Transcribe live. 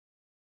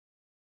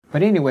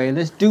But anyway,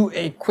 let's do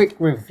a quick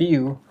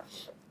review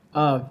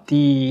of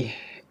the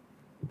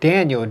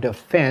Daniel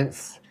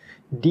Defense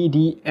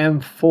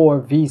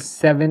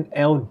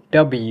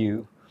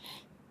DDM4v7LW.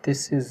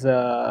 This is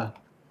a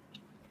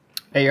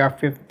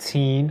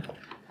AR-15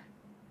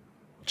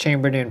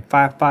 chambered in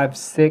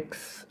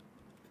 5.56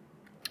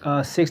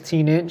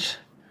 16-inch,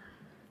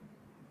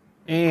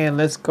 and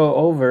let's go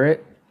over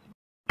it.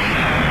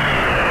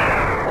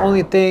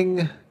 Only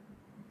thing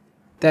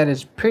that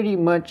is pretty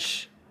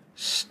much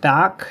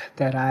stock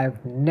that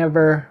I've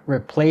never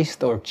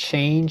replaced or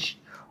changed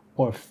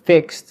or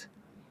fixed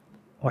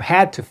or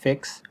had to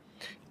fix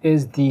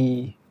is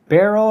the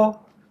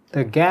barrel,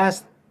 the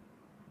gas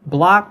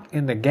block,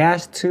 and the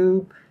gas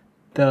tube,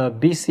 the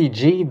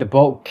BCG, the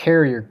bolt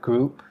carrier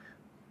group,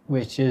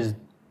 which has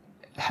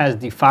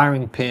the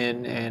firing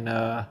pin and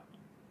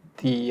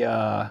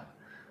the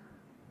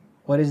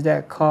what is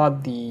that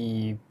called,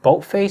 the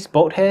bolt face,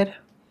 bolt head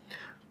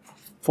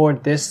for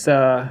this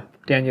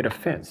Daniel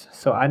Defense.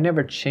 So I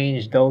never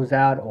changed those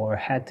out or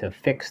had to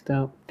fix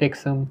them,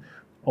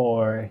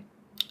 or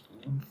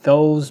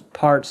those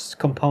parts,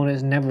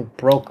 components never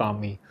broke on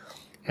me.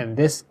 And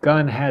this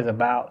gun has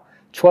about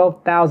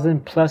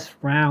 12,000 plus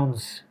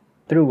rounds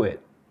through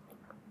it.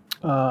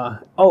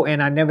 Oh,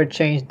 and I never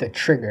changed the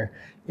trigger.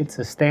 It's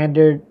a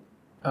standard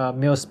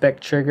mil-spec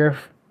trigger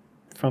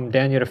from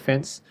Daniel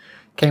Defense.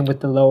 Came with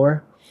the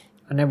lower.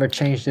 I never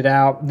changed it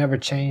out. Never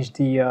changed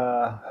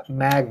the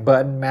mag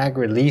button, mag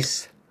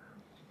release,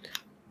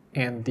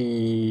 and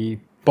the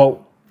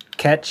bolt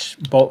catch,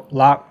 bolt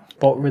lock,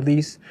 bolt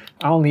release.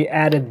 I only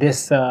added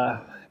this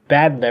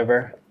bad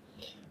lever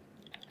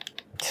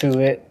to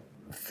it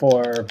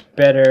for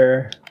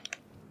better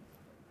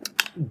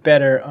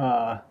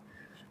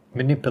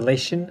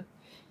manipulation,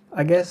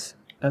 I guess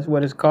that's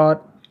what it's called.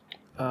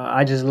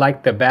 I just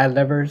like the bad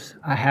levers.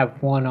 I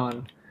have one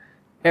on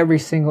every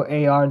single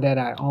AR that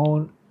I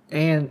own,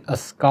 and a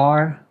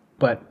SCAR,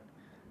 but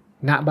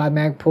not by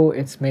Magpul.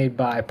 It's made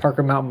by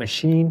Parker Mountain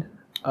Machine.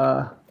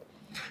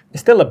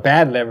 It's still a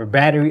bad lever,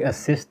 battery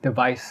assist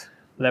device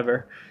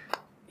lever.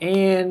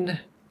 And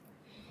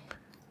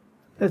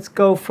let's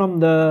go from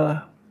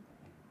the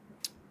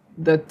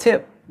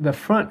tip, the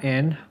front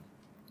end.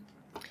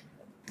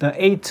 The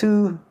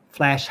A2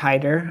 flash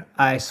hider,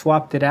 I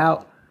swapped it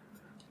out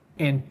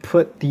and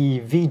put the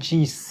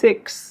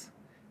VG6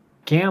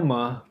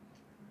 Gamma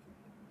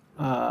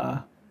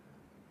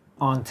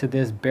onto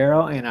this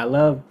barrel, and I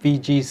love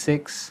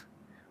VG6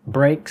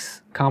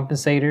 brakes,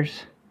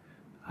 compensators.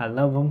 I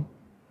love them.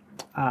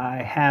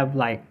 I have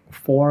like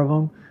 4 of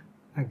them.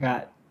 I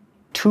got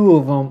 2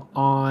 of them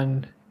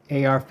on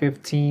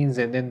AR-15s,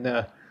 and then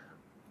the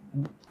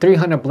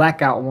 300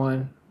 blackout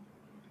one,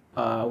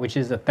 which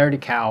is a 30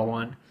 cal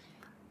one.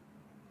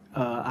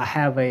 I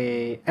have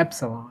a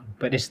Epsilon,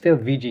 but it's still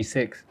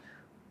VG6.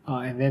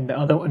 And then the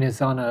other one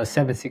is on a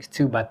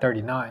 7.62 by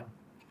 39.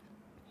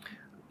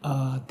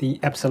 The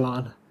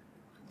Epsilon.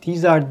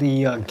 These are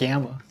the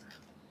Gamma.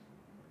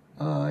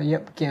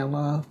 Yep,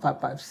 Gamma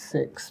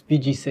 5.56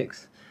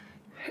 VG6.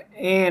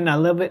 And I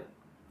love it.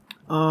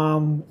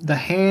 The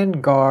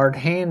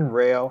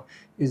handrail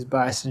is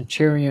by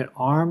Centurion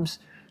Arms.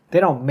 They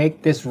don't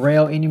make this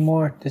rail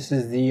anymore. This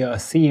is the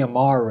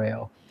CMR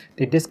rail.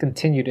 They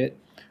discontinued it,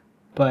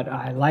 but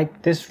I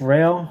like this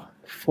rail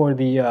for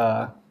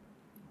the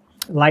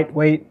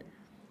lightweight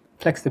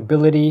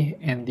flexibility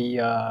and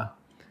the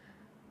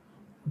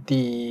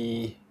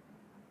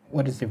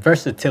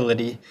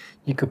versatility.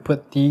 You could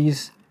put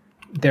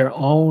their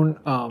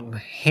own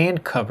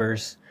hand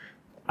covers.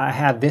 I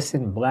have this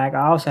in black.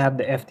 I also have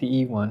the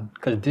FDE one,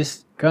 because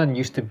this gun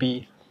used to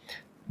be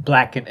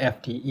black and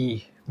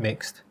FDE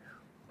mixed.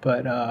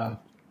 But I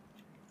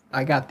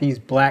got these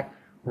black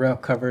rail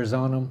covers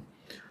on them.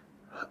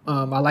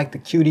 I like the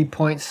QD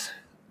points.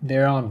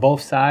 They're on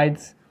both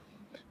sides,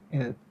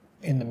 in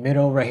the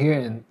middle right here,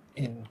 and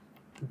in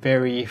the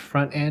very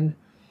front end.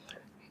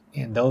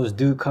 And those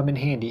do come in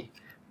handy.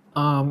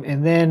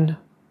 And then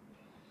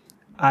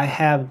I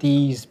have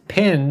these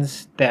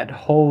pins that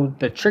hold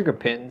the trigger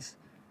pins,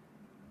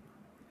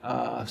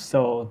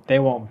 so they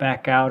won't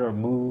back out or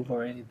move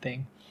or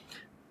anything,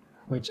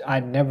 which I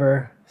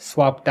never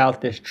swapped out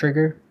this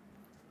trigger.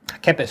 I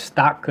kept it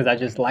stock because I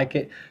just like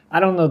it. I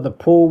don't know the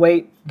pull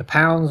weight, the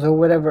pounds or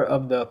whatever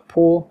of the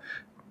pull.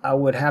 I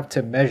would have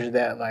to measure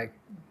that like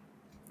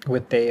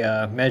with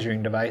a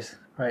measuring device,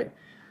 right?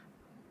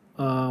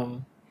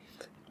 And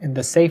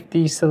the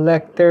safety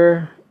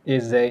selector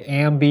is a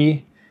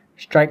Ambi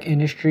Strike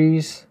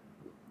Industries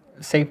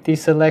safety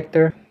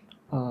selector.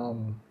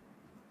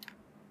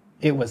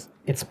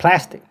 It's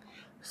plastic,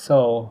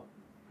 so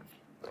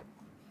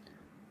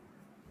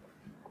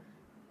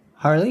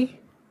Harley's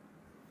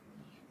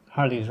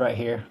right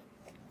here.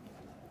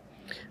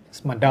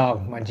 It's my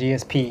dog, my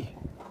GSP.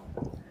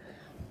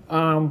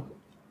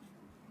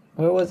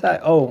 Where was I?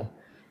 Oh,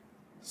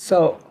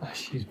 so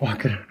she's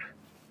walking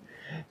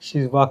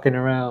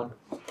around.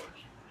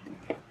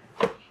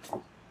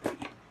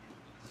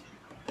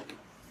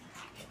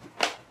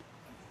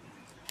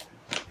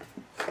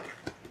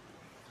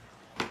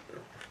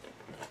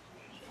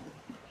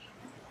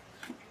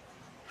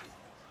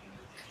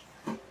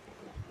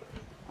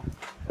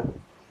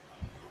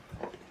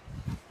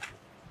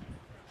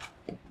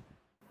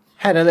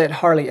 Had to let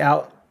Harley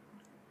out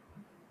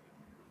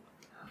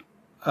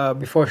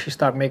before she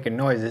started making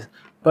noises.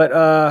 But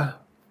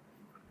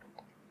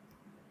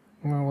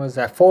where was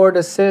that? Forward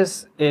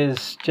assist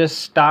is just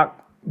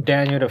stock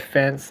Daniel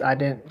Defense. I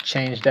didn't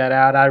change that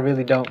out. I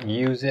really don't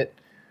use it.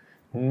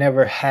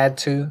 Never had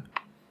to.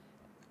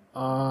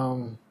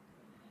 And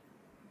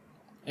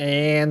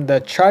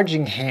the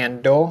charging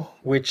handle,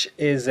 which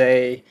is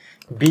a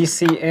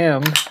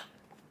BCM,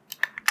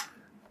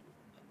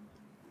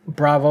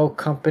 Bravo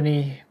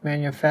Company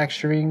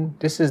Manufacturing.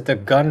 This is the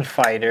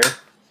Gunfighter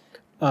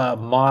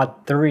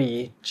Mod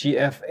 3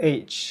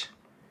 GFH.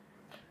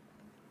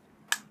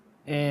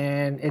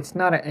 And it's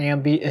not an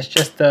ambi, it's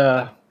just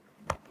a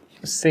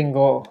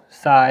single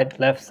side,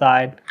 left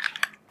side.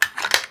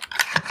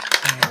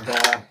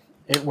 And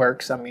it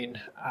works. I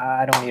mean,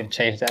 I don't need to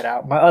change that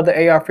out. My other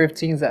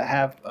AR-15s that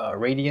have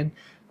Radian,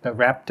 the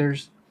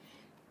Raptors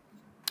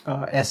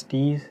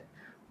SDs,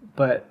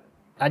 but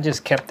I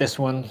just kept this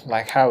one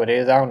like how it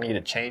is. I don't need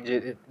to change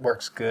it. It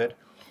works good.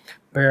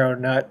 Barrel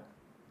nut,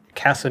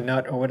 castle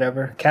nut or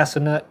whatever.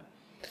 Castle nut,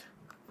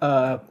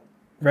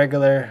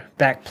 regular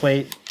back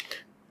plate,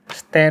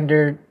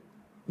 standard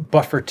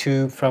buffer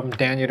tube from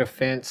Daniel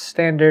Defense,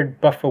 standard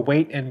buffer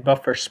weight and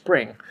buffer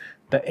spring.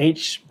 The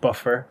H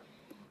buffer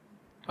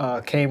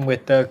came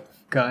with the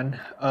gun.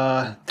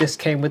 This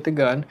came with the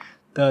gun,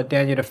 the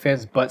Daniel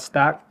Defense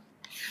buttstock,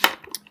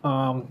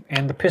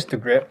 and the pistol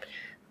grip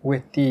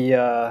with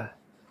the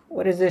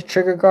what is this,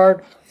 trigger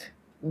guard?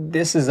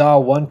 This is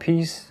all one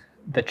piece,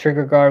 the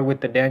trigger guard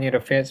with the Daniel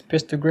Defense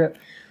pistol grip.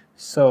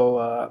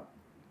 So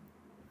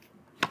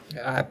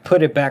I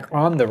put it back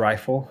on the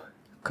rifle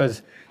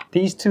because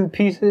these two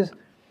pieces,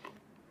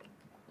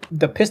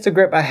 the pistol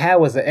grip I had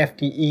was a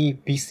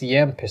FDE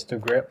BCM pistol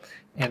grip,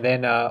 and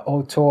then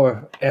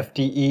Otor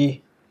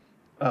FDE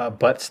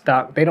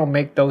buttstock. They don't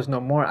make those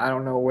no more. I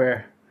don't know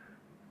where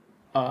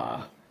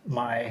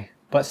my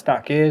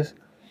buttstock is,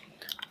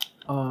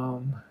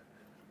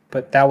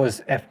 but that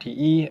was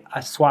FDE. I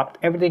swapped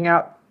everything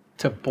out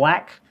to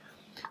black,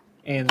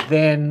 and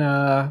then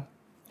I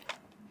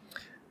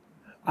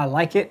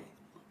like it.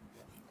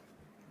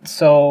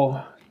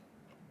 So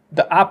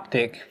the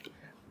optic,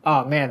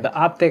 oh man, the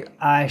optic,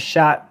 I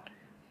shot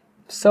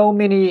so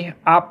many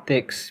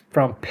optics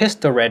from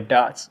pistol red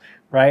dots,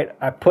 right?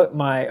 I put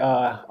my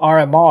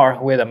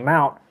RMR with a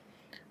mount,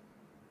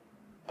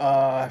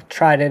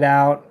 tried it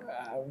out,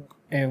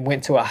 and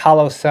went to a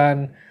hollow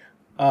sun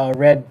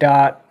red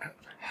dot,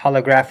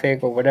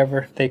 holographic or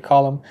whatever they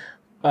call them.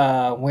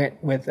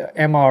 Went with the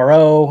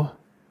MRO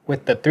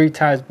with the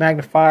 3x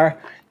magnifier.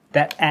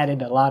 That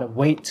added a lot of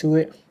weight to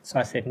it, so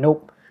I said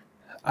nope.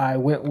 I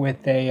went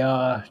with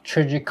a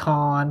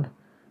Trigicon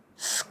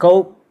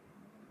scope.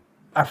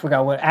 I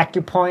forgot what,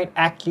 AccuPoint,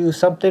 Accu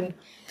something.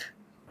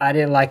 I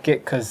didn't like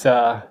it because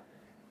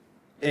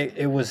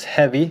it was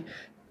heavy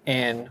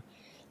and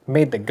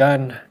made the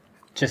gun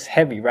just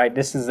heavy, right?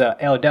 This is a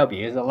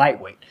LW, it's a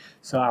lightweight.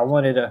 So I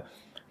wanted to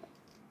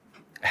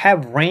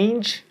have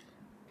range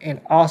and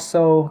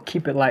also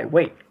keep it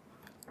lightweight,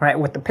 right?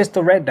 With the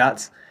pistol red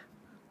dots,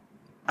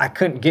 I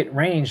couldn't get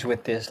range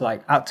with this,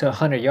 like out to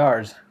 100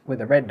 yards with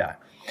a red dot.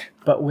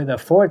 But with a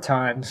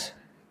 4x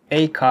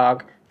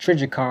ACOG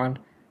Trigicon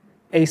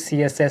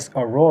ACSS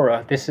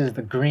Aurora, this is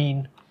the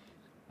green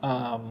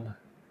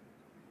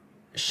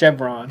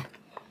chevron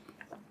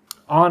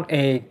on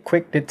a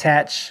quick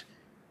detach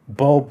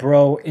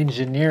Bobro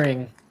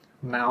engineering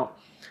mount.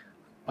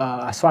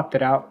 I swapped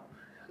it out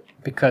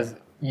because,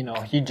 you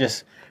know, you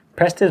just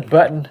press this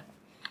button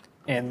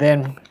and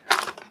then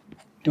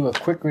do a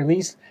quick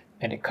release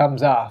and it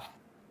comes off.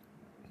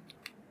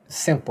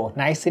 Simple,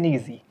 nice and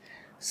easy.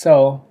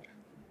 So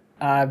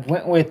I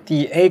went with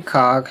the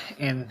ACOG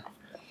and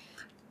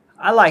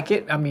I like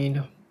it. I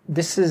mean,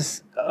 this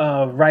is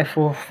a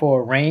rifle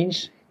for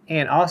range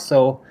and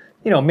also,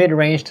 you know,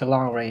 mid-range to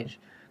long range.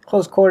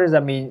 Close quarters, I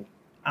mean,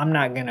 I'm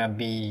not gonna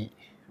be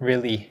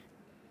really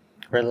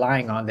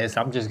relying on this.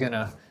 I'm just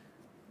gonna,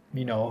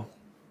 you know,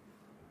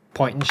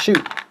 point and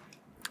shoot.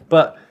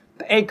 But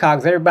the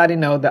ACOGs, everybody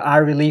know the eye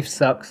relief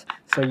sucks.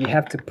 So you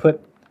have to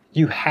put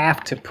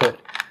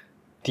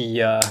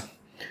the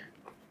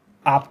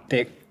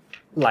optic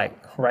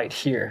like right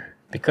here,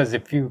 because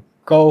if you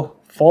go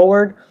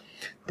forward,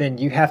 then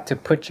you have to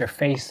put your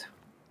face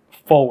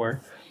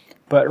forward.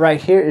 But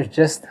right here is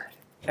just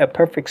a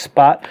perfect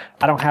spot.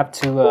 I don't have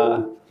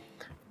to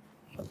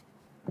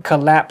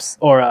collapse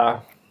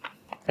or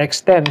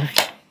extend,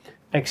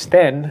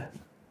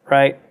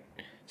 right?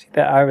 See,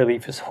 that eye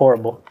relief is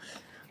horrible.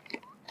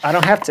 I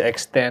don't have to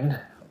extend,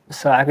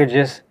 so I could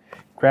just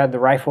grab the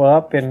rifle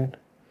up and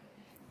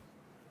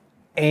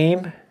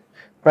aim,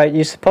 right?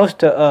 You're supposed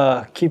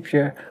to keep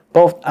your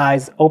both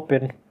eyes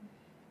open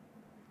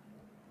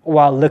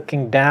while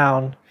looking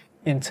down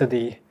into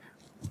the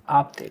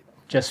optic,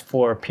 just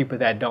for people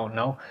that don't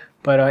know.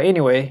 But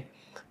anyway,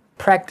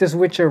 practice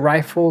with your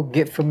rifle,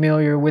 get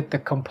familiar with the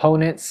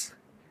components,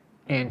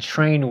 and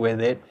train with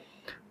it.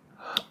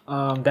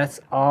 That's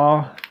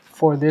all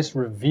for this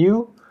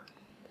review.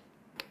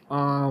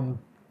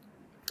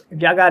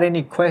 If y'all got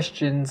any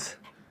questions,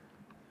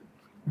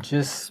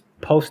 just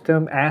post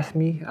them, ask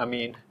me. I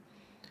mean,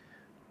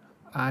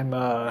 I'm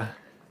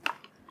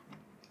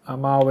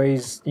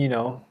always, you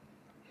know,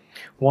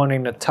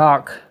 wanting to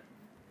talk.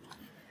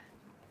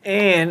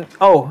 And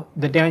oh,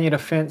 the Daniel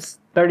Defense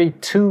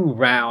 32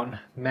 round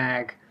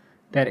mag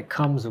that it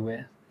comes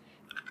with.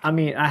 I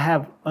mean, I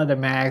have other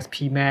mags,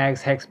 P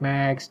mags, hex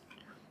mags,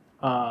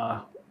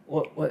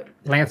 what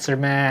Lancer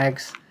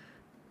mags,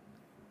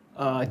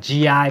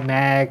 GI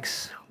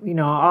mags, you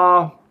know,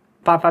 all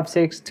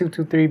 5.56,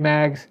 223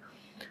 mags.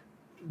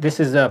 This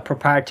is a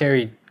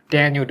proprietary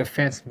Daniel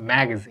Defense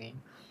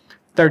magazine,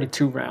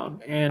 32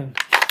 round, and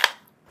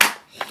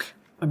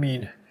I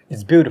mean,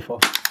 it's beautiful.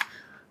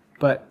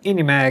 But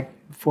any mag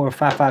for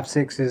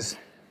 5.56 is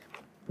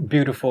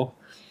beautiful.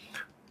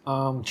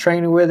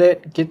 Training with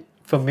it, get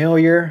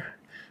familiar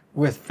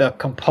with the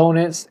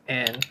components,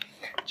 and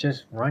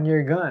just run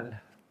your gun.